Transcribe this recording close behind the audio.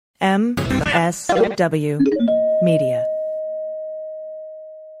MSW Media.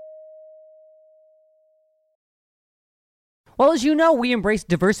 Well, as you know, we embrace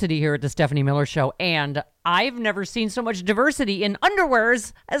diversity here at the Stephanie Miller Show, and I've never seen so much diversity in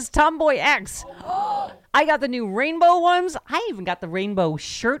underwears as Tomboy X. I got the new rainbow ones. I even got the rainbow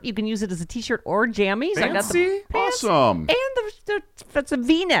shirt. You can use it as a t-shirt or jammies. Fancy? I got the pants Awesome. and it's a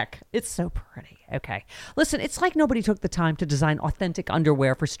V-neck. It's so pretty. Okay. Listen, it's like nobody took the time to design authentic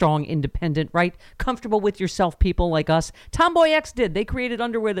underwear for strong, independent, right? Comfortable with yourself people like us. Tomboy X did. They created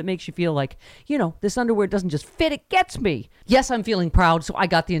underwear that makes you feel like, you know, this underwear doesn't just fit, it gets me. Yes, I'm feeling proud, so I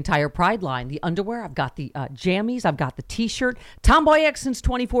got the entire Pride line. The underwear, I've got the jammies, I've got the t-shirt. Tomboy X since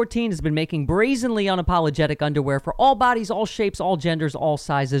 2014 has been making brazenly unapologetic underwear for all bodies, all shapes, all genders, all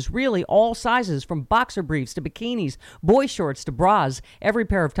sizes. Really, all sizes, from boxer briefs to bikinis, boy shorts to bras. Every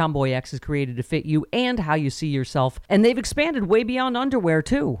pair of Tomboy X is created to fit you and how you see yourself. And they've expanded way beyond underwear,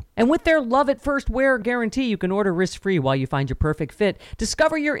 too. And with their love at first wear guarantee, you can order risk-free while you find your perfect fit.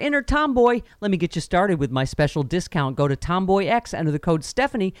 Discover your inner tomboy. Let me get you started with my special discount. Go to Tomboy X, enter the code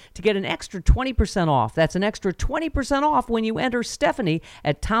Stephanie to get an extra 20% off. That's an extra 20% off when you enter Stephanie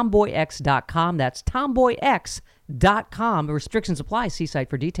at tomboyx.com. That's tomboyx.com. Restrictions apply. See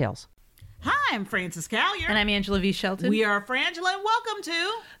site for details. Hi, I'm Frances Callier. And I'm Angela V. Shelton. We are Frangela, and welcome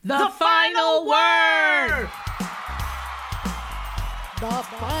to The Final Word. The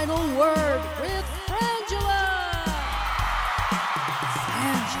Final Word with Frangela.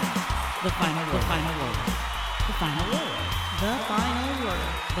 The final word. The final word. The final word. The Final Word.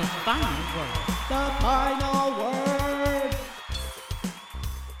 The final word. The Final Word.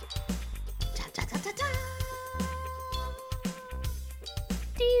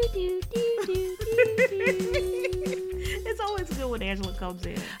 It's always good when Angela comes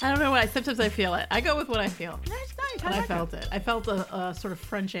in. I don't know why. Sometimes I feel it. I go with what I feel. That's nice. And I felt it. I felt a sort of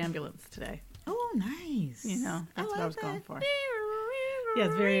French ambulance today. Oh, nice. You know, that's what I was going for. Yeah, Yeah,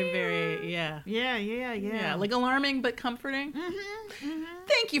 it's very, very, yeah. Yeah. Like alarming but comforting. Mm-hmm.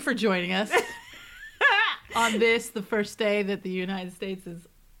 Thank you for joining us on this, the first day that the United States is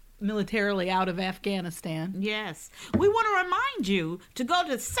militarily out of Afghanistan. Yes. We want to remind you to go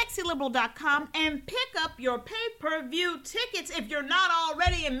to sexyliberal.com and pick up your pay-per-view tickets if you're not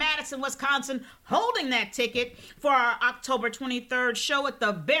already in Madison, Wisconsin, holding that ticket for our October 23rd show at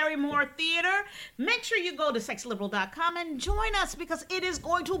the Barrymore Theater. Make sure you go to sexyliberal.com and join us because it is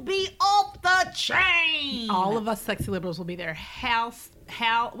going to be off the chain. All of us sexy liberals will be there. Hal,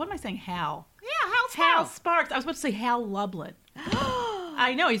 what am I saying? Hal Hal Sparks. I was about to say Hal Lublin.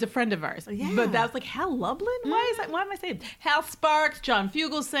 I know, he's a friend of ours. Yeah. But that was like, Hal Lublin? Why am I saying? Hal Sparks, John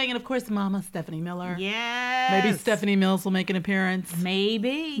Fugelsang, and of course, Mama Stephanie Miller. Yes. Maybe Stephanie Mills will make an appearance.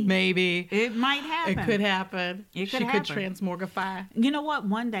 Maybe. It might happen. It could happen. It could She happen. could transmorgify. You know what?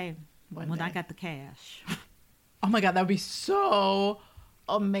 One day, One when day. I got the cash. Oh my God, that would be so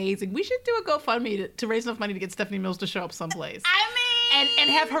amazing. We should do a GoFundMe to raise enough money to get Stephanie Mills to show up someplace. And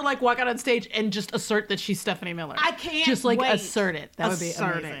have her like walk out on stage and just assert that she's Stephanie Miller. I can't just like wait. assert it. That would be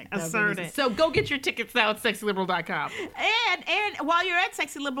Assert amazing. it. That would be Assert amazing. it. So go get your tickets now at sexyliberal.com. And while you're at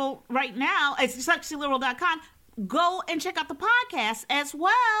Sexy Liberal right now, it's sexyliberal.com, go and check out the podcast as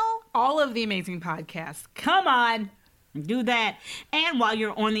well. All of the amazing podcasts. Come on. Do that. And while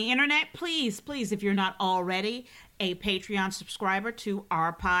you're on the internet, please, if you're not already a Patreon subscriber to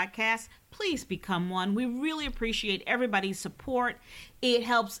our podcast, please become one. We really appreciate everybody's support. It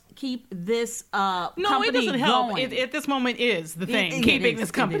helps keep this company No, it doesn't help. going. At this moment is the thing, It keeping is.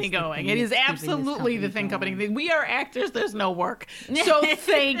 this company It is the going. thing. It is Keeping this absolutely the thing company company. We are actors. There's no work. So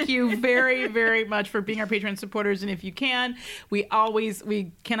thank you very, very much for being our Patreon supporters. And if you can, we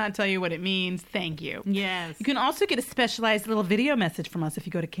cannot tell you what it means. Thank you. Yes. You can also get a specialized little video message from us if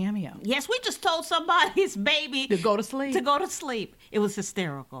you go to Cameo. Yes, we just told somebody's baby To go to sleep. It was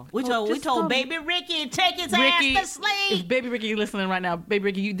hysterical. We just told go- baby Ricky take his Ricky, ass to sleep. if Baby Ricky, you listening right now, Baby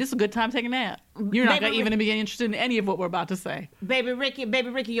Ricky, this is a good time to take a nap. You're not Baby going to even be interested in any of what we're about to say. Baby Ricky,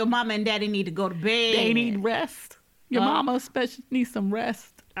 your mama and daddy need to go to bed. They need rest. Your mama especially needs some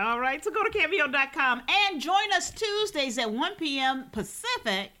rest. All right, so go to Cameo.com and join us Tuesdays at 1 p.m.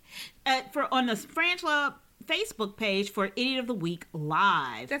 Pacific on the Frangela Facebook page for Idiot of the Week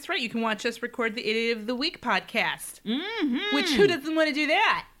Live. That's right. You can watch us record the Idiot of the Week podcast. Mm-hmm. Which, who doesn't want to do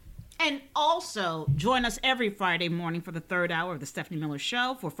that? And also, join us every Friday morning for the third hour of the Stephanie Miller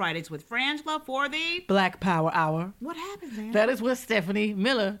Show for Fridays with Frangela for the... Black Power Hour. What happens, man? That is where Stephanie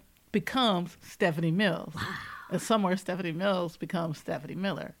Miller becomes Stephanie Mills. Wow. And somewhere Stephanie Mills becomes Stephanie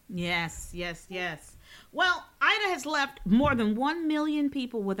Miller. Yes. Well, Ida has left more than 1 million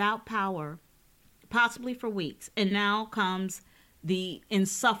people without power, possibly for weeks. And now comes the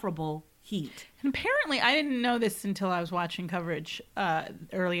insufferable heat. And apparently, I didn't know this until I was watching coverage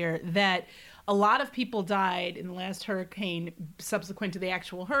earlier, that a lot of people died in the last hurricane subsequent to the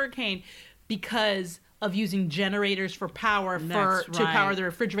actual hurricane because of using generators for power to power the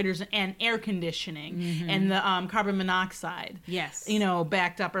refrigerators and air conditioning and the carbon monoxide. Yes.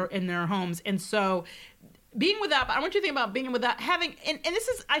 Backed up in their homes. And so being without, I want you to think about being without having, and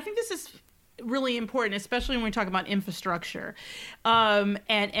I think this is really important, especially when we talk about infrastructure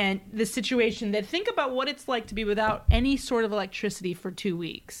and the situation, that think about what it's like to be without any sort of electricity for 2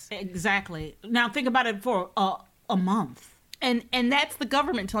 weeks. Exactly. Now think about it for a month. And that's the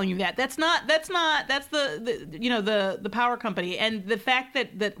government telling you that. That's the power company. And the fact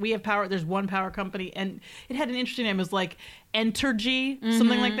that we have power, there's one power company, and it had an interesting name. It was like Entergy,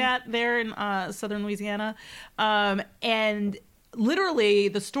 something like that, there in southern Louisiana. And literally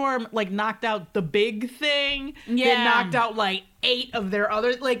the storm knocked out the big thing. It knocked out 8 of their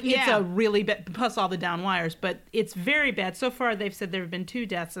other, it's a really bad, plus all the down wires, but it's very bad. So far they've said there have been 2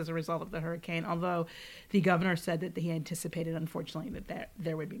 deaths as a result of the hurricane, although the governor said that he anticipated, unfortunately, that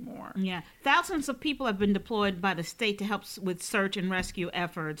there would be more. Yeah. Thousands of people have been deployed by the state to help with search and rescue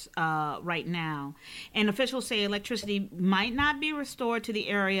efforts right now. And officials say electricity might not be restored to the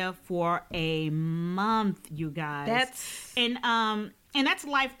area for a month, you guys. And that's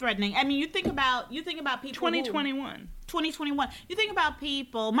life-threatening. I mean, you think about people 2021. 2021. You think about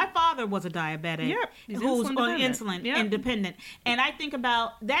people. My father was a diabetic who's on insulin independent. And I think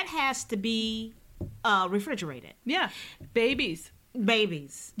about that has to be refrigerated. Yeah. Babies.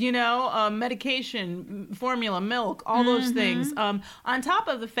 Medication, formula, milk, all those things. On top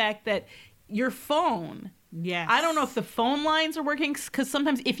of the fact that your phone. Yes. I don't know if the phone lines are working, because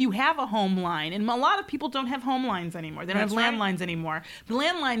sometimes if you have a home line, and a lot of people don't have home lines anymore. They don't have landlines anymore. The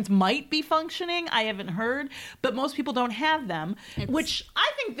landlines might be functioning. I haven't heard, but most people don't have them, which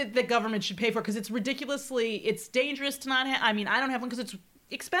I think that the government should pay for, because it's dangerous to not have. I mean, I don't have one because it's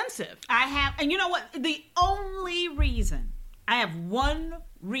expensive. And you know what? The only reason, I have one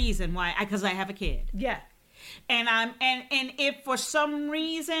reason why, because I have a kid. Yeah. And if for some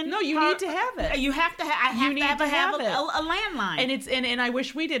reason you need to have it. You have to have to have a landline. And I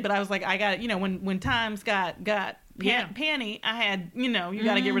wish we did, but I was like, I got when times got panty, I had you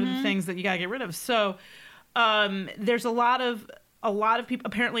got to get rid of the things that you got to get rid of. So there's a lot of people.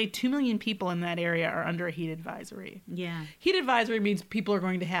 Apparently 2 million people in that area are under a heat advisory. Yeah. Heat advisory means people are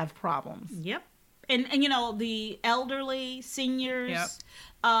going to have problems. Yep. And the elderly, seniors,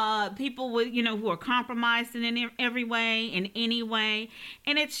 people with who are compromised in every way, in any way,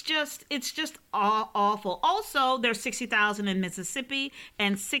 and it's just awful. Also, there's 60,000 in Mississippi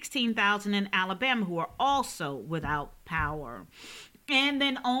and 16,000 in Alabama who are also without power. And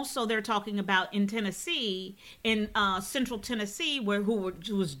then also they're talking about in Tennessee, in central Tennessee, who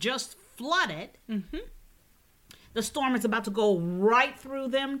was just flooded. Mm-hmm. The storm is about to go right through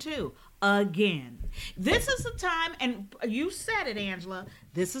them too. Again, this is the time, and you said it, Angela.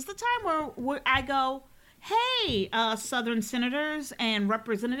 This is the time where I go, hey, Southern senators and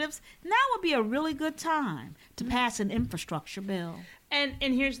representatives, now would be a really good time to pass an infrastructure bill. And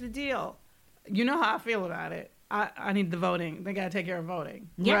here's the deal. You know how I feel about it. I need the voting. They got to take care of voting,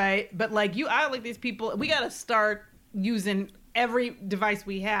 right? But I like these people. We got to start using every device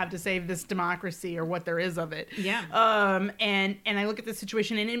we have to save this democracy, or what there is of it. Yeah. And I look at the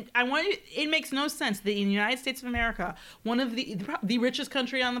situation, and it makes no sense that in the United States of America, one of the richest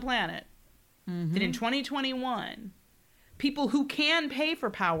country on the planet, that in 2021, people who can pay for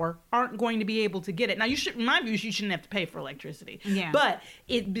power aren't going to be able to get it. Now, in my view, you shouldn't have to pay for electricity. Yeah. But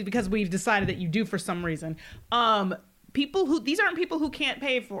because we've decided that you do for some reason. These aren't people who can't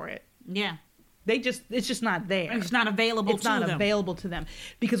pay for it. Yeah. It's just not there. It's not available to them. It's not available to them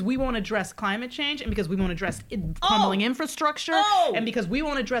because we won't address climate change, and because we won't address crumbling infrastructure, and because we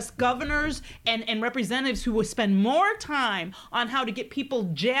won't address governors and representatives who will spend more time on how to get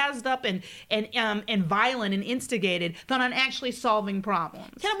people jazzed up and violent and instigated than on actually solving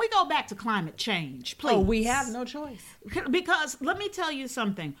problems. Can we go back to climate change, please? Oh, we have no choice. Because let me tell you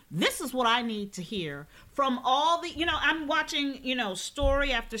something. This is what I need to hear from all the, I'm watching,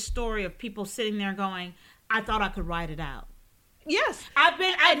 story after story of people sitting there going, I thought I could write it out. Yes. I've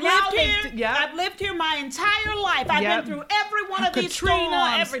lived here my entire life. I've been through every one of these storms.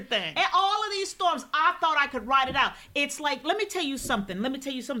 Everything. And all of these storms, I thought I could write it out. It's like, let me tell you something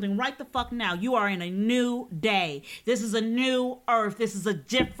right the fuck now. You are in a new day. This is a new earth. This is a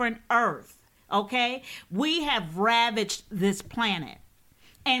different earth. Okay? We have ravaged this planet.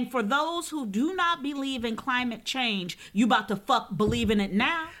 And for those who do not believe in climate change, you about to fuck believe in it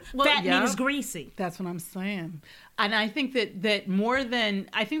now. Fat meat is greasy. That's what I'm saying. And I think that more than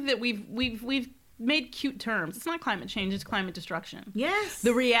I think that we've made cute terms. It's not climate change, it's climate destruction. Yes.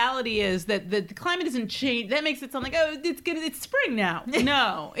 The reality is that the climate isn't changing. That makes it sound like, oh, it's spring now.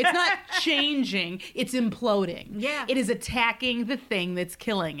 No, it's not changing. It's imploding. Yeah. It is attacking the thing that's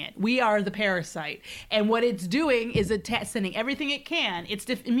killing it. We are the parasite. And what it's doing is sending everything it can. Its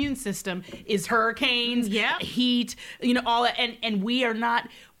immune system is hurricanes, heat, all that. And we are not...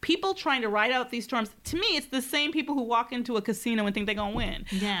 People trying to ride out these storms, to me, it's the same people who walk into a casino and think they're going to win.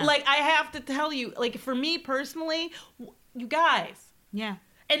 Yeah. Like, I have to tell you, like, for me personally, you guys. Yeah.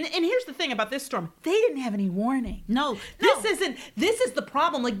 And here's the thing about this storm. They didn't have any warning. No. This is the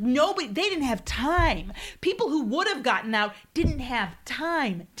problem. Like, they didn't have time. People who would have gotten out didn't have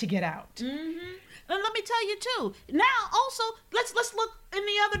time to get out. Mm-hmm. And let me tell you, too, now, also, let's look in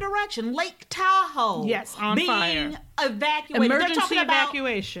the other direction. Lake Tahoe. Yes, on being fire. Evacuated. Emergency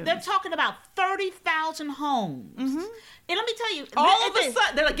evacuation. They're talking about 30,000 homes. Mm-hmm. And let me tell you. All of a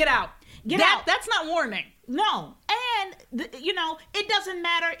sudden, they're like, get out. Get out. That's not warning. No. And, it doesn't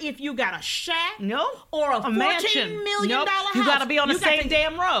matter if you got a shack. No. Or a $14 mansion. million house. You got to be on the same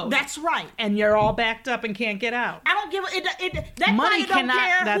damn road. That's right. And you're all backed up and can't get out. I don't give that money don't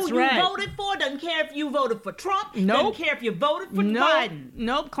care who you voted for. Doesn't care if you voted for Trump. Doesn't care if you voted for Biden.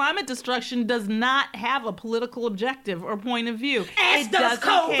 Nope. Climate destruction does not have a political objective or point of view. As does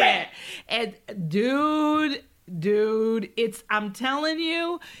COVID. Care. And dude, I'm telling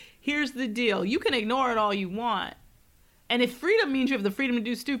you, here's the deal. You can ignore it all you want. And if freedom means you have the freedom to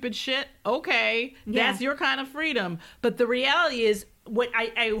do stupid shit, okay, that's your kind of freedom. But the reality is, what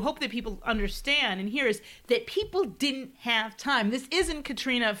I hope that people understand and hear is that people didn't have time. This isn't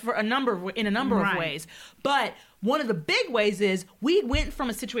Katrina in a number of ways. But one of the big ways is we went from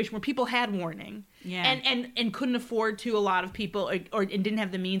a situation where people had warning and couldn't afford to, a lot of people, or and didn't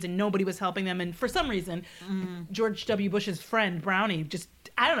have the means, and nobody was helping them. And for some reason, George W. Bush's friend, Brownie,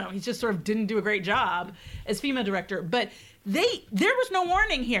 I don't know, he just sort of didn't do a great job as FEMA director. But there was no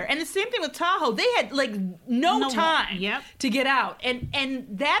warning here. And the same thing with Tahoe. They had no time to get out. And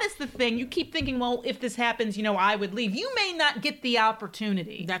that is the thing. You keep thinking, well, if this happens, I would leave. You may not get the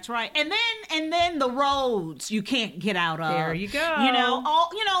opportunity. That's right. And then the roads you can't get out of. There you go.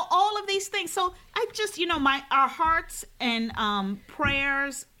 All of these things. So I just, our hearts and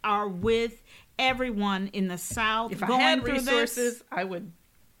prayers are with everyone in the South. If I had resources, I would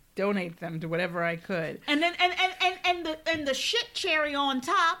donate them to whatever I could. And then and the shit cherry on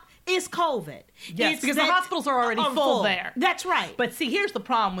top is COVID. Yes, because the hospitals are already full there. That's right. But see, here's the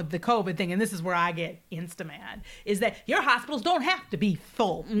problem with the COVID thing, and this is where I get insta-mad, is that your hospitals don't have to be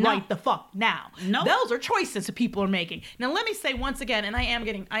full right the fuck now. No. Those are choices that people are making. Now, let me say once again, and I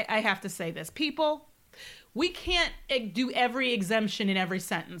have to say this, people, we can't do every exemption in every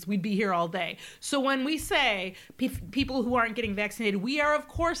sentence. We'd be here all day. So when we say people who aren't getting vaccinated, we are, of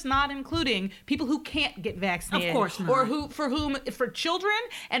course, not including people who can't get vaccinated. Of course not. Or for children,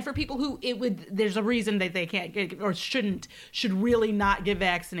 and for people who there's a reason that they can't get or should really not get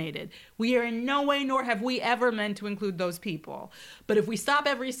vaccinated. We are in no way, nor have we ever meant to include those people. But if we stop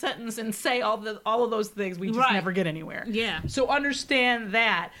every sentence and say all of those things, we just never get anywhere. Yeah. So understand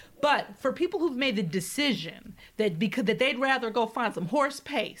that. But for people who've made the decision that they'd rather go find some horse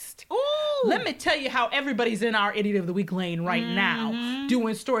paste, let me tell you how everybody's in our Idiot of the Week lane right now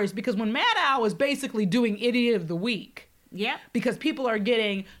doing stories. Because when Mad Al was basically doing Idiot of the Week, because people are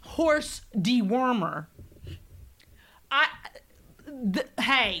getting horse dewormer,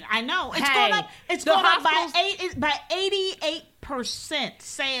 hey, I know it's going up. It's going up by 88%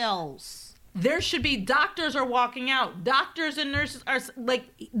 sales. There should be doctors are walking out. Doctors and nurses are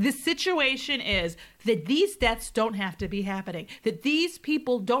the situation is that these deaths don't have to be happening. That these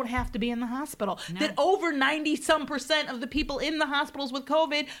people don't have to be in the hospital. No. That over 90% of the people in the hospitals with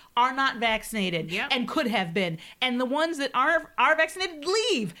COVID are not vaccinated and could have been. And the ones that are vaccinated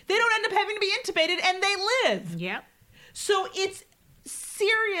leave. They don't end up having to be intubated and they live. Yep. So it's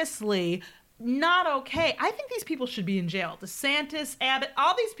seriously not okay. I think these people should be in jail. DeSantis, Abbott,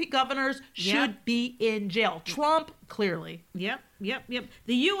 all these governors should be in jail. Trump, clearly. Yep. The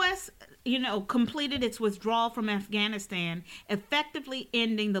U.S., completed its withdrawal from Afghanistan, effectively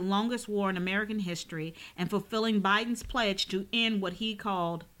ending the longest war in American history and fulfilling Biden's pledge to end what he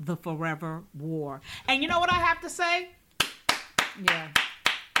called the forever war. And you know what I have to say? Yeah.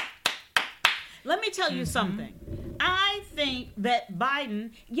 Let me tell you something. I think that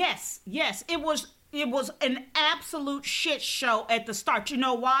Biden, yes, it was an absolute shit show at the start. You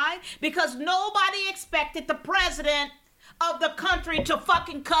know why? Because nobody expected the president of the country to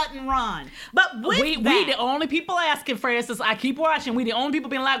fucking cut and run. But with we the only people asking, Francis. I keep watching. We the only people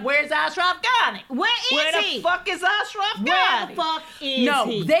being like, "Where's Ashraf Ghani? Where the fuck is Ashraf Ghani? Where the fuck is no,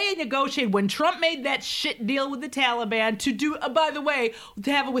 he? they negotiated when Trump made that shit deal with the Taliban to do. By the way,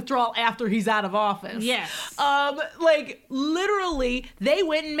 to have a withdrawal after he's out of office. Yes. Like literally, they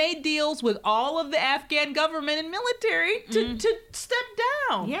went and made deals with all of the Afghan government and military to step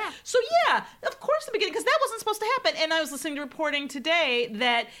down. Yeah. So yeah, of course, the beginning, because that wasn't supposed to happen. And I was listening to reporting today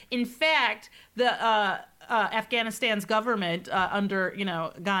that in fact the Afghanistan's government under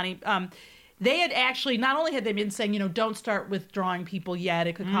Ghani. They had actually, not only had they been saying, don't start withdrawing people yet,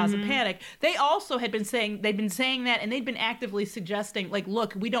 it could cause a panic. They also had been saying, they'd been saying that, and they'd been actively suggesting, like,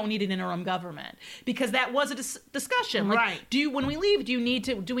 look, we don't need an interim government, because that was a discussion. Like, right. when we leave, do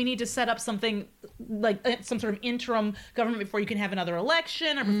we need to set up something like some sort of interim government before you can have another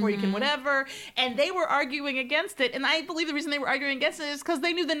election or before you can whatever? And they were arguing against it. And I believe the reason they were arguing against it is because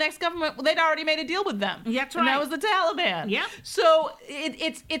they knew the next government, they'd already made a deal with them. That's And right. that was the Taliban. Yeah. So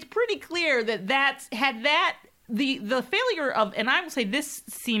it's pretty clear that the failure of, and I will say this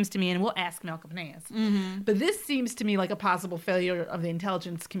seems to me, and we'll ask Malcolm Nance, but this seems to me like a possible failure of the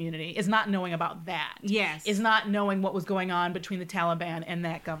intelligence community is not knowing about that. Yes. Is not knowing what was going on between the Taliban and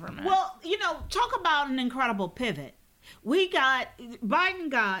that government. Well, talk about an incredible pivot. Biden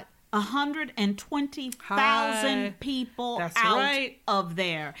got 120,000 people That's out right. of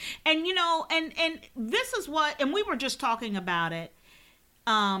there. And, and this is what, and we were just talking about it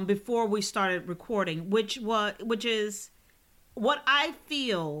before we started recording, which is what I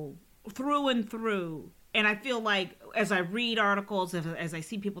feel through and through. And I feel like as I read articles, as I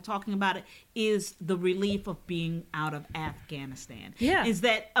see people talking about it, is the relief of being out of Afghanistan. Yeah. Is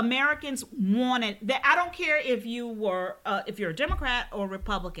that Americans wanted that. I don't care if you're a Democrat or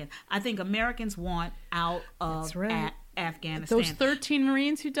Republican. I think Americans want out of That's right. Afghanistan. Those 13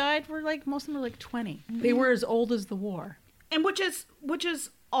 Marines who died were most of them were 20. They were as old as the war. And which is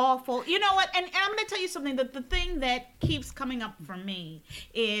awful. You know what? And I'm going to tell you something. That the thing that keeps coming up for me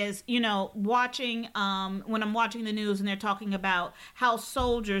is, watching when I'm watching the news and they're talking about how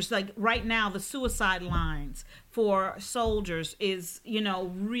soldiers, like right now, the suicide lines for soldiers is,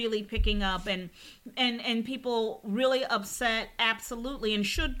 really picking up, and people really upset, absolutely, and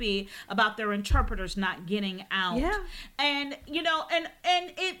should be, about their interpreters not getting out. Yeah. And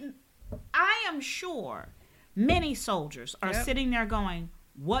I am sure many soldiers are sitting there going,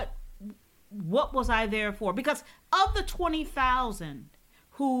 what was I there for? Because of the 20,000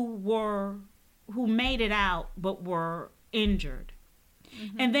 who made it out but were injured,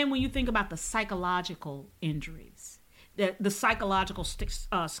 and then when you think about the psychological injuries, the psychological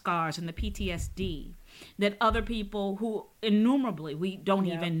scars and the PTSD that other people who innumerably we don't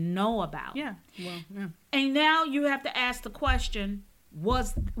even know about. Yeah. Well, yeah. And now you have to ask the question,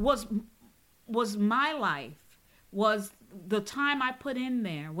 was my life, was the time I put in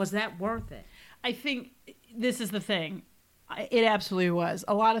there, was that worth it? I think this is the thing. It absolutely was.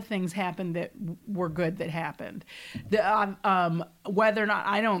 A lot of things happened that were good that happened. Whether or not,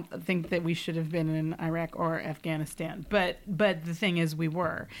 I don't think that we should have been in Iraq or Afghanistan, but the thing is we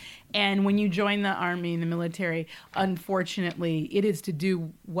were. And when you join the army and the military, unfortunately, it is to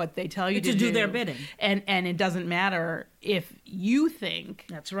do what they tell you to do. To do their bidding. And it doesn't matter if you think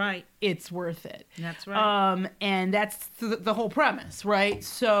That's right. it's worth it. That's right. And that's the whole premise, right?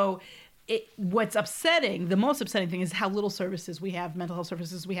 So what's upsetting, the most upsetting thing is how little services we have, mental health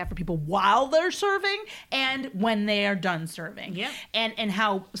services we have for people while they're serving and when they are done serving. Yeah. And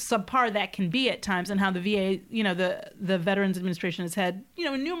how subpar that can be at times, and how the VA, the Veterans Administration has had,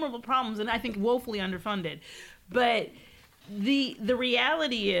 innumerable problems, and I think woefully underfunded. But the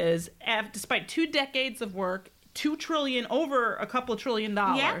reality is, despite 2 decades of work, over a couple of $2 trillion,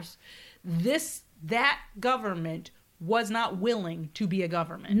 that government was not willing to be a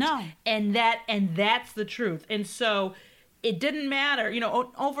government. No. And that's the truth. And so it didn't matter.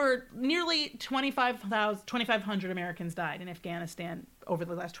 Over nearly 2,500 Americans died in Afghanistan over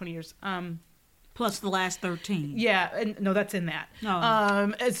the last 20 years. Plus the last 13. Yeah, and no, that's in that.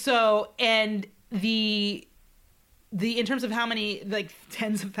 Oh. So, and the in terms of how many, like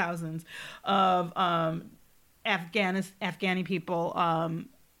tens of thousands of Afghani people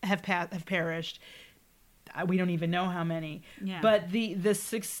have perished. We don't even know how many. Yeah. But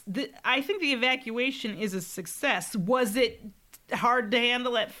I think the evacuation is a success. Was it hard to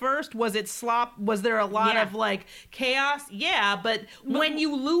handle at first? Was it slop? Was there a lot of like chaos? Yeah, but when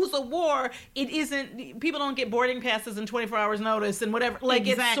you lose a war, it isn't, people don't get boarding passes in 24 hours notice and whatever. Like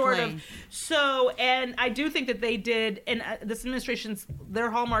it's sort of, so, and I do think that they did, and this administration's, their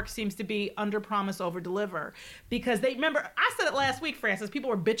hallmark seems to be under promise, over deliver, because they, remember, I said it last week, Francis, people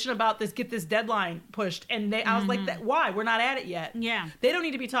were bitching about this, get this deadline pushed, and I was like, why? We're not at it yet. Yeah. They don't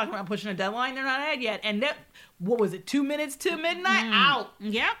need to be talking about pushing a deadline. They're not at it yet. And that, what was it, 2 minutes to midnight? Out.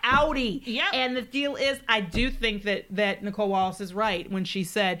 Yep. Outie. Yep. And the deal is, I do think that Nicole Wallace is right when she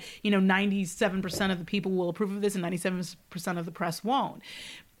said, 97% of the people will approve of this and 97% of the press won't.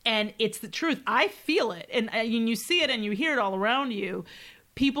 And it's the truth. I feel it. And you see it and you hear it all around you.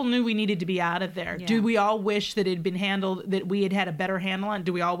 People knew we needed to be out of there. Yeah. Do we all wish that it had been handled, that we had a better handle on?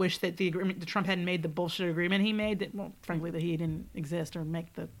 Do we all wish that the agreement, that Trump hadn't made the bullshit agreement he made? That, well, frankly, that he didn't exist or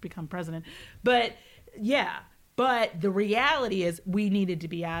become president. But yeah, but the reality is we needed to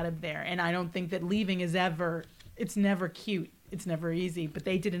be out of there. And I don't think that leaving is ever, it's never cute. It's never easy. But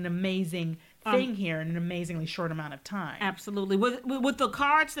they did an amazing thing here in an amazingly short amount of time. Absolutely. With the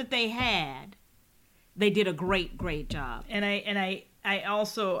cards that they had, they did a great job. And I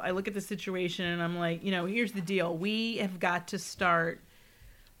also look at the situation and I'm like, here's the deal. We have got to start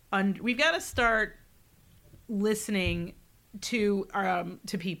listening to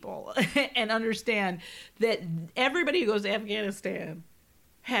people and understand that everybody who goes to Afghanistan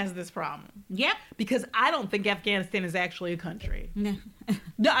has this problem. Yep. Because I don't think Afghanistan is actually a country. No.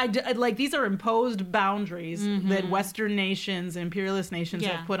 No, like these are imposed boundaries that Western nations, imperialist nations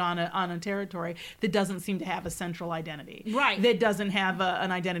have put on a territory that doesn't seem to have a central identity. Right. That doesn't have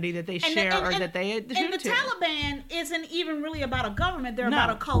an identity that they share or that they adhere And the to. Taliban isn't even really about a government. They're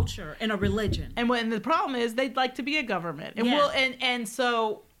about a culture and a religion. And when the problem is they'd like to be a government. And and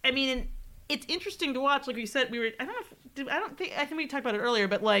so, I mean, it's interesting to watch. Like we said, I think we talked about it earlier,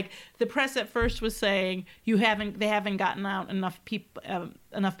 but like the press at first was saying they haven't gotten out enough people,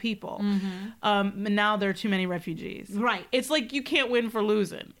 and now there are too many refugees. Right. It's like you can't win for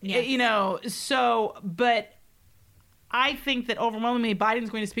losing. Yes. So, but I think that overwhelmingly Biden's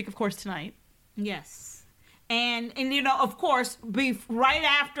going to speak, of course, tonight. Yes, and of course, right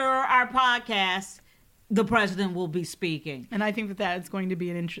after our podcast, the president will be speaking. And I think that is going to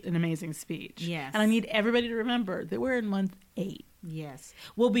be an amazing speech. Yes. And I need everybody to remember that we're in month 8. Yes.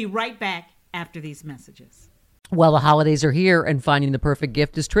 We'll be right back after these messages. Well, the holidays are here, and finding the perfect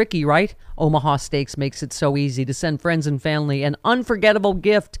gift is tricky, right? Omaha Steaks makes it so easy to send friends and family an unforgettable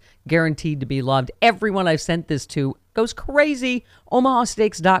gift guaranteed to be loved. Everyone I've sent this to goes crazy.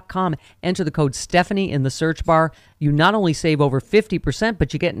 OmahaSteaks.com. Enter the code Stephanie in the search bar. You not only save over 50%,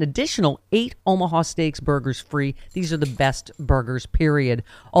 but you get an additional 8 Omaha Steaks burgers free. These are the best burgers, period.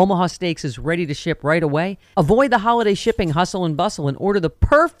 Omaha Steaks is ready to ship right away. Avoid the holiday shipping hustle and bustle and order the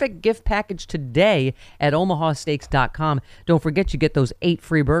perfect gift package today at OmahaSteaks.com. Don't forget you get those 8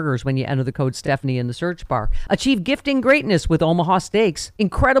 free burgers when you enter the code Stephanie in the search bar. Achieve gifting greatness with Omaha Steaks.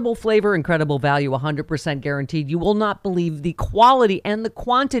 Incredible flavor, incredible value, 100% guaranteed. You will not believe the quality and the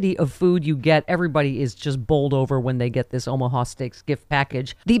quantity of food you get. Everybody is just bowled over when they get this Omaha Steaks gift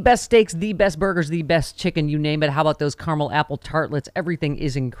package. The best steaks, the best burgers, the best chicken, you name it. How about those caramel apple tartlets? Everything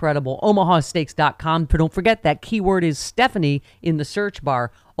is incredible. OmahaSteaks.com. But don't forget that keyword is Stephanie in the search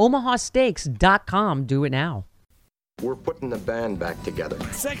bar. OmahaSteaks.com. Do it now. We're putting the band back together.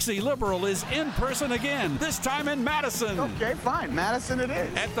 Sexy Liberal is in person again, this time in Madison. Okay, fine. Madison it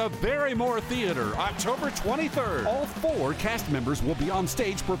is. At the Barrymore Theater, October 23rd. All 4 cast members will be on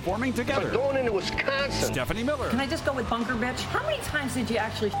stage performing together. We're going into Wisconsin. Stephanie Miller. Can I just go with bunker bitch? How many times did you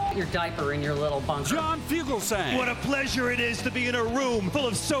actually shit your diaper in your little bunker? John Fugelsang. What a pleasure it is to be in a room full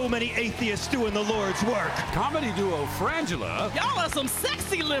of so many atheists doing the Lord's work. Comedy duo Frangela. Y'all are some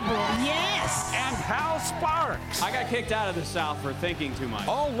sexy liberals. Yes. And Hal Sparks. I got kicked out of the South for thinking too much.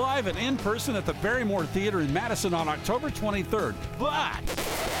 All live and in person at the Barrymore Theater in Madison on October 23rd. But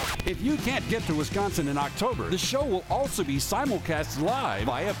if you can't get to Wisconsin in October, the show will also be simulcast live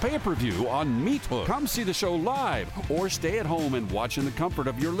via pay-per-view on Meathook. Come see the show live or stay at home and watch in the comfort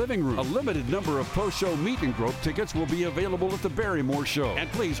of your living room. A limited number of post-show meet and grope tickets will be available at the Barrymore show. And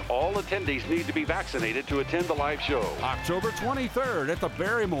please, all attendees need to be vaccinated to attend the live show. October 23rd at the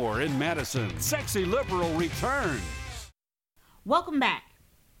Barrymore in Madison. Sexy Liberal returns. Welcome back.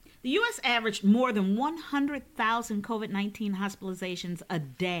 The U.S. averaged more than 100,000 COVID-19 hospitalizations a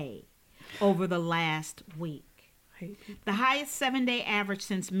day over the last week. The highest 7-day average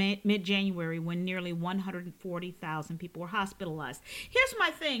since mid-January, when nearly 140,000 people were hospitalized. Here's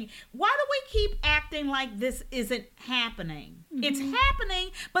my thing. Why do we keep acting like this isn't happening? Mm-hmm. It's happening,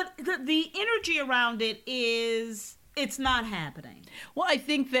 but the energy around it is It's not happening. Well, I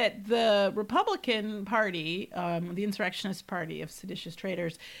think that the Republican Party, the insurrectionist party of seditious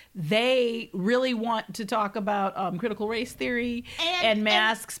traitors, they really want to talk about critical race theory and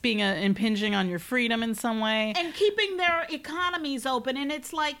masks being impinging on your freedom in some way. And keeping their economies open. And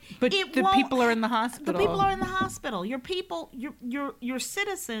it's like... But the people are in the hospital. The people are in the hospital. Your people, your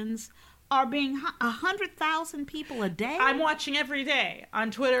citizens... are being 100,000 people a day. I'm watching every day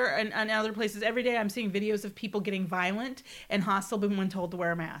on Twitter and other places. Every day I'm seeing videos of people getting violent and hostile when told to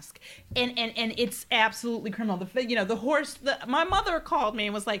wear a mask. And it's absolutely criminal. My mother called me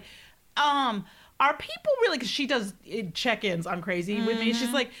and was like, are people really, because she does check-ins on Crazy with me.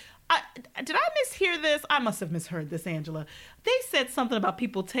 She's like, did I mishear this? I must have misheard this, Angela. They said something about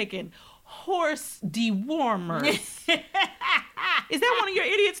people taking horse dewormers. Is that one of your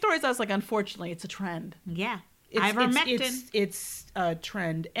idiot stories? I was like, unfortunately, it's a trend. Yeah. It's a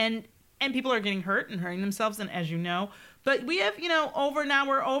trend. And people are getting hurt and hurting themselves, and as you know. But we have,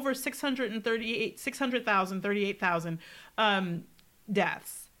 we're over 38,000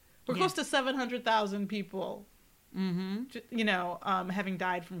 deaths. We're close to 700,000 people, having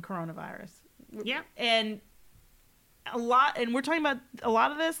died from coronavirus. Yeah. And we're talking about a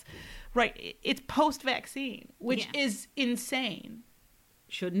lot of this, right? It's post-vaccine, which is insane.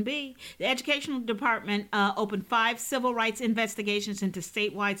 Shouldn't be. The Educational Department opened 5 civil rights investigations into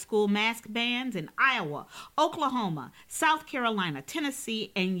statewide school mask bans in Iowa, Oklahoma, South Carolina,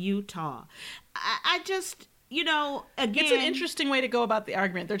 Tennessee, and Utah. I just... again... It's an interesting way to go about the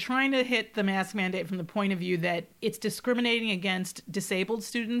argument. They're trying to hit the mask mandate from the point of view that it's discriminating against disabled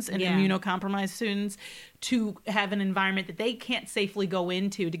students and immunocompromised students to have an environment that they can't safely go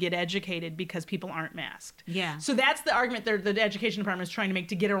into to get educated because people aren't masked. Yeah. So that's the argument the Education Department is trying to make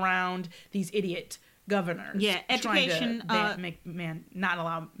to get around these idiot governors. Yeah, education... not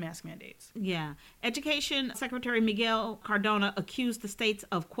allow mask mandates. Yeah. Education Secretary Miguel Cardona accused the states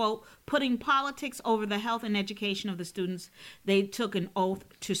of, quote, putting politics over the health and education of the students they took an oath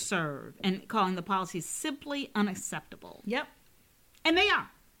to serve, and calling the policies simply unacceptable. Yep. And they are.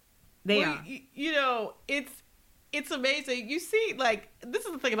 They are. It's amazing. You see, this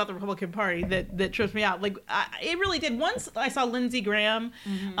is the thing about the Republican Party that trips me out. It really did. Once I saw Lindsey Graham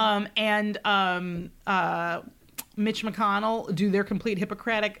and Mitch McConnell do their complete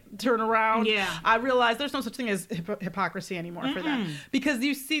Hippocratic turnaround, I realized there's no such thing as hypocrisy anymore for that. Because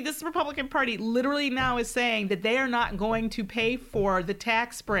you see, this Republican Party literally now is saying that they are not going to pay for the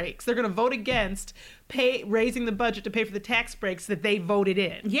tax breaks. They're going to vote against raising the budget to pay for the tax breaks that they voted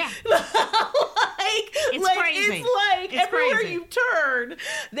in. Yeah. It's crazy. It's everywhere crazy. You turn,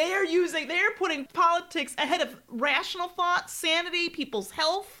 they're putting politics ahead of rational thought, sanity, people's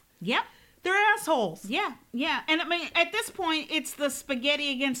health. Yep. They're assholes. Yeah, yeah. And I mean, at this point, it's the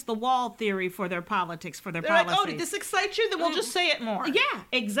spaghetti against the wall theory for their politics, for their policies. Like, oh, did this excite you? Then we'll just say it more. Yeah,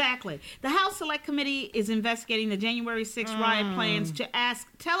 exactly. The House Select Committee is investigating the January 6th riot plans to ask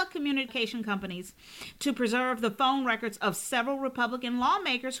telecommunication companies to preserve the phone records of several Republican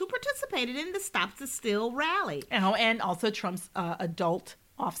lawmakers who participated in the Stop the Steal rally. Oh, and also Trump's adult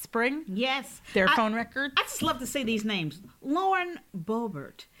offspring. Yes. Their phone records. I just love to say these names. Lauren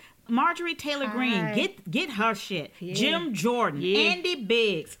Boebert, Marjorie Taylor Greene, get her shit. Yeah. Jim Jordan, Andy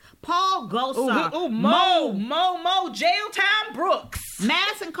Biggs, Paul Gosar, Mo, Jail Time Brooks,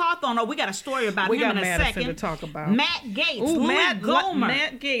 Madison Cawthorn. Oh, we got a story about him in a Madison second. To talk about. Matt Gaetz, Louis Gohmert.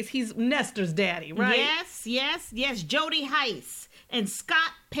 Matt Gaetz, he's Nestor's daddy, right? Yes. Jody Heiss and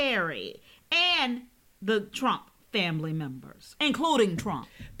Scott Perry and the Trump family members, including Trump.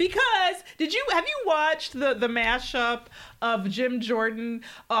 Because have you watched the mashup of Jim Jordan,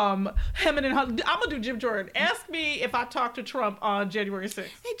 hemming and hawing? I'm gonna do Jim Jordan. Ask me if I talked to Trump on January 6th.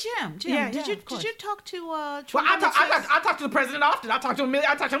 Hey Jim, did you talk to Trump? Well, I talk to the president often. I talk to him.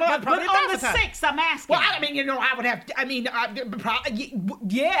 I talk to him. But on the 6th, I'm asking. Well, I mean, I would have. I mean, at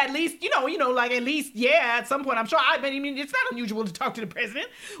least at least at some point, I'm sure. I mean, it's not unusual to talk to the president.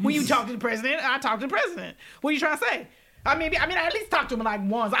 When you talk to the president, I talk to the president. What are you trying to say? I mean, I at least talked to him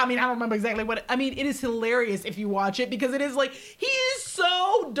once. I mean, I don't remember exactly what. It is hilarious if you watch it because it is he is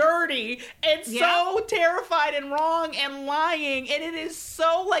so dirty and so terrified and wrong and lying, and it is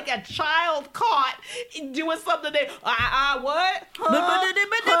so like a child caught doing something that what? I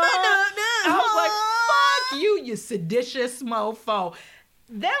was like, fuck you seditious mofo.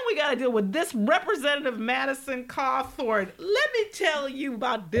 Then we got to deal with this Representative Madison Cawthorn. Let me tell you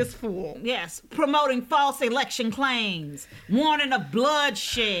about this fool. Yes, promoting false election claims, warning of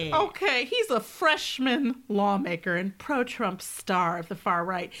bloodshed. Okay, he's a freshman lawmaker and pro-Trump star of the far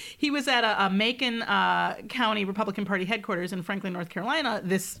right. He was at a Macon County Republican Party headquarters in Franklin, North Carolina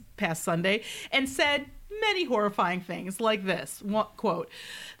this past Sunday and said many horrifying things like this. Quote,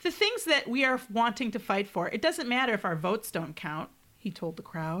 "The things that we are wanting to fight for, it doesn't matter if our votes don't count," he told the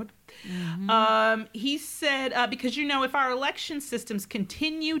crowd. He said, because, if our election systems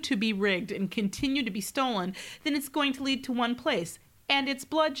continue to be rigged and continue to be stolen, then it's going to lead to one place, and it's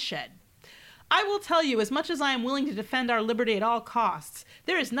bloodshed. "I will tell you, as much as I am willing to defend our liberty at all costs,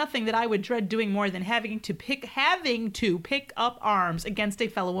 there is nothing that I would dread doing more than having to pick up arms against a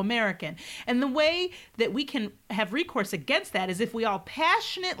fellow American. And the way that we can have recourse against that is if we all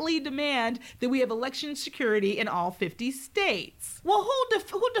passionately demand that we have election security in all 50 states. Well,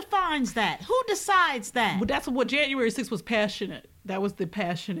 who defines that? Who decides that? Well, that's what January 6th was passionate. That was the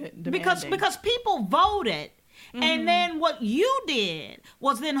passionate demanding. Because people voted. And then what you did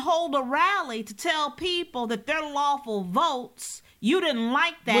was then hold a rally to tell people that their lawful votes, you didn't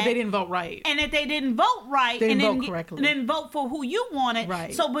like that. Well, they didn't vote right. And if they didn't vote right, they didn't vote correctly. And didn't vote for who you wanted.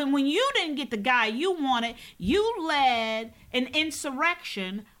 Right. So when you didn't get the guy you wanted, you led an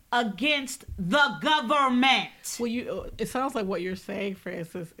insurrection against the government. Well, it sounds like what you're saying,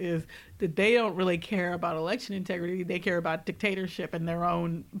 Francis, is that they don't really care about election integrity. They care about dictatorship and their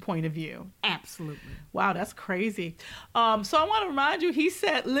own point of view. Absolutely. Wow, that's crazy. So I want to remind you, he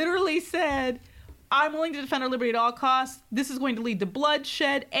literally said, "I'm willing to defend our liberty at all costs. This is going to lead to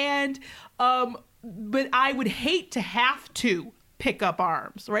bloodshed, and but I would hate to have to pick up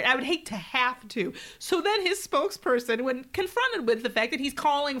arms," right? I would hate to have to. So then his spokesperson, when confronted with the fact that he's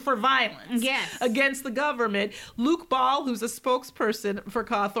calling for violence against the government, Luke Ball, who's a spokesperson for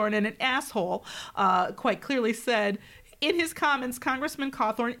Cawthorn and an asshole, quite clearly said in his comments, Congressman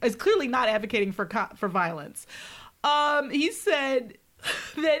Cawthorn is clearly not advocating for violence. He said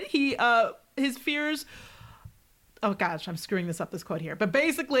that his fears... Oh, gosh, I'm screwing this quote here. But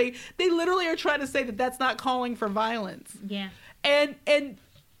basically, they literally are trying to say that that's not calling for violence. Yeah. And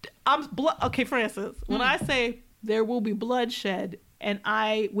okay, Francis, when I say there will be bloodshed and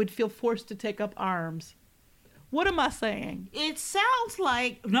I would feel forced to take up arms, what am I saying? It sounds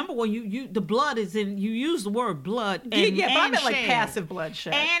like, number one, the blood is in, you use the word blood. But I meant like passive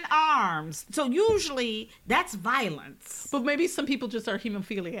bloodshed. And arms. So usually that's violence. But maybe some people just are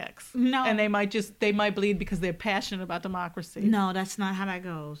hemophiliacs. No. And they might bleed because they're passionate about democracy. No, that's not how that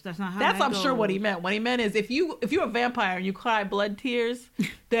goes. That's not how that goes. I'm sure what he meant. What he meant is if you're a vampire and you cry blood tears,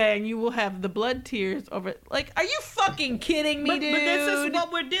 then you will have the blood tears over. Like, are you fucking kidding me, dude? But this is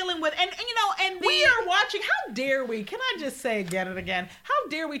what we're dealing with. And we are watching. How dare we? Can I just say again and again? How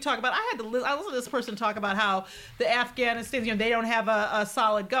dare we talk about? I listened to this person talk about how the Afghanistan, they don't have a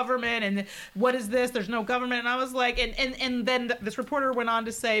solid government, and what is this? There's no government, and I was like, and then this reporter went on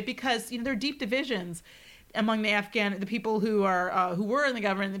to say because there are deep divisions among the people who were in the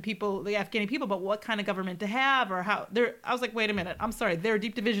government, the Afghani people, but what kind of government to have or how. I was like, wait a minute, I'm sorry, there are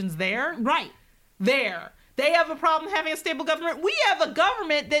deep divisions there, right? There, they have a problem having a stable government. We have a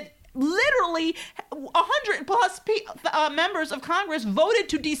government that. Literally 100 plus members of Congress voted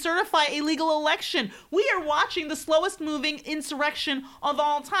to decertify a legal election. We are watching the slowest moving insurrection of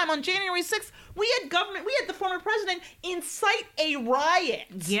all time. On January 6th, we had the former president incite a riot.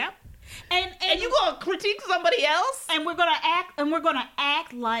 Yep. And you gonna critique somebody else? And we're gonna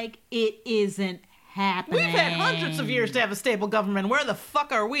act like it isn't happening. We've had hundreds of years to have a stable government. Where the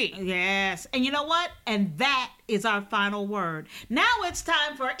fuck are we? Yes. And you know what? And that is our final word. Now it's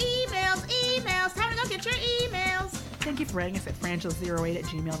time for emails. Time to go get your emails. Thank you for writing us at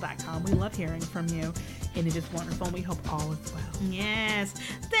frangela08@gmail.com. We love hearing from you, and it is wonderful, and we hope all is well. Yes.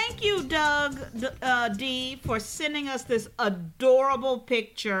 Thank you, Doug D, for sending us this adorable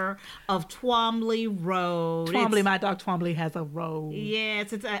picture of Twombly Road. My dog Twombly has a road.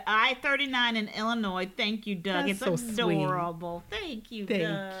 Yes, it's at I-39 in Illinois. Thank you, Doug. That's it's so adorable. Sweet. Thank you, Thank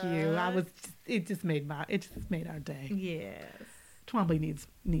Doug. you. It just made our day. Yes. Twombly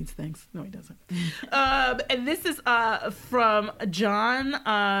needs things. No, he doesn't. And this is from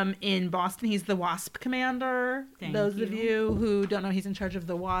John in Boston. He's the WASP commander. Those of you who don't know, he's in charge of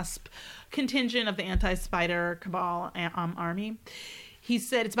the WASP contingent of the anti-spider cabal army. He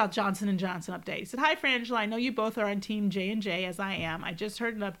said, it's about Johnson & Johnson update. He said, "Hi, Frangela. I know you both are on Team J&J, as I am. I just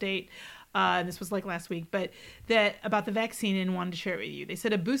heard an update, this was like last week, but that about the vaccine and wanted to share it with you. They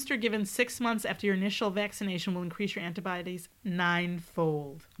said a booster given 6 months after your initial vaccination will increase your antibodies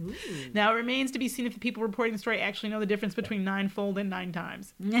 9-fold. Ooh. Now, it remains to be seen if the people reporting the story actually know the difference between 9-fold and 9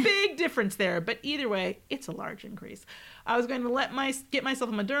 times. Big difference there, but either way, it's a large increase. I was going to get myself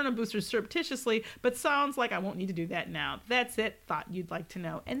a Moderna booster surreptitiously, but sounds like I won't need to do that now. That's it. Thought you'd like to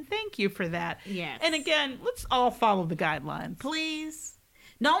know. And thank you for that. Yes. And again, let's all follow the guidelines. Please.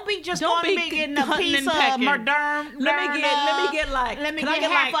 Don't be just Don't going to be be getting a hunting piece and of pecking. Moderna. Let me get like. Let me can I get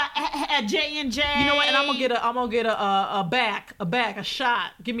get half a J&J. You know what? And I'm gonna get a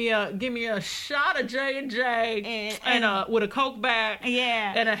shot. Give me a shot of J&J and with a Coke back.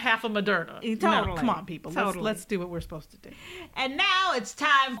 Yeah. And a half of Moderna. Totally. No, come on, people. Totally. Let's do what we're supposed to do. And now it's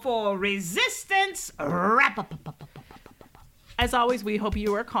time for Resistance Wrap-Up. As always, we hope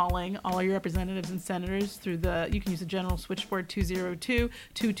you are calling all your representatives and senators through you can use the general switchboard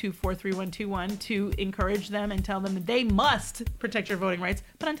 202-224-3121 to encourage them and tell them that they must protect your voting rights.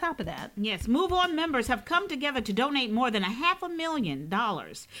 But on top of that, yes, Move On members have come together to donate more than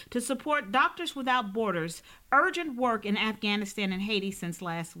 $500,000 to support Doctors Without Borders' urgent work in Afghanistan and Haiti since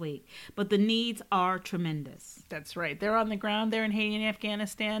last week. But the needs are tremendous. That's right. They're on the ground there in Haiti and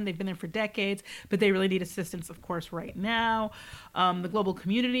Afghanistan. They've been there for decades, but they really need assistance, of course, right now. The global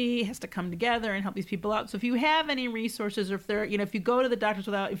community has to come together and help these people out. So if you have any resources, or if they're, if you go to the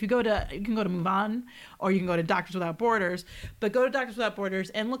you can go to Move On, or you can go to Doctors Without Borders, but go to Doctors Without Borders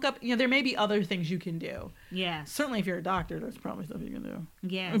and look up, there may be other things you can do. Yes. Certainly if you're a doctor, there's probably stuff you can do.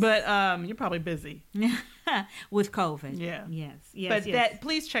 Yes. But you're probably busy. With COVID. Yeah. Yes. But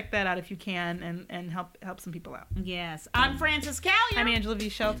please check that out if you can and help some people out. Yes. I'm Frances Callier. I'm Angela V.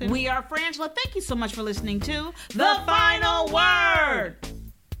 Shelton. We are Frangela. Thank you so much for listening to The Final Word.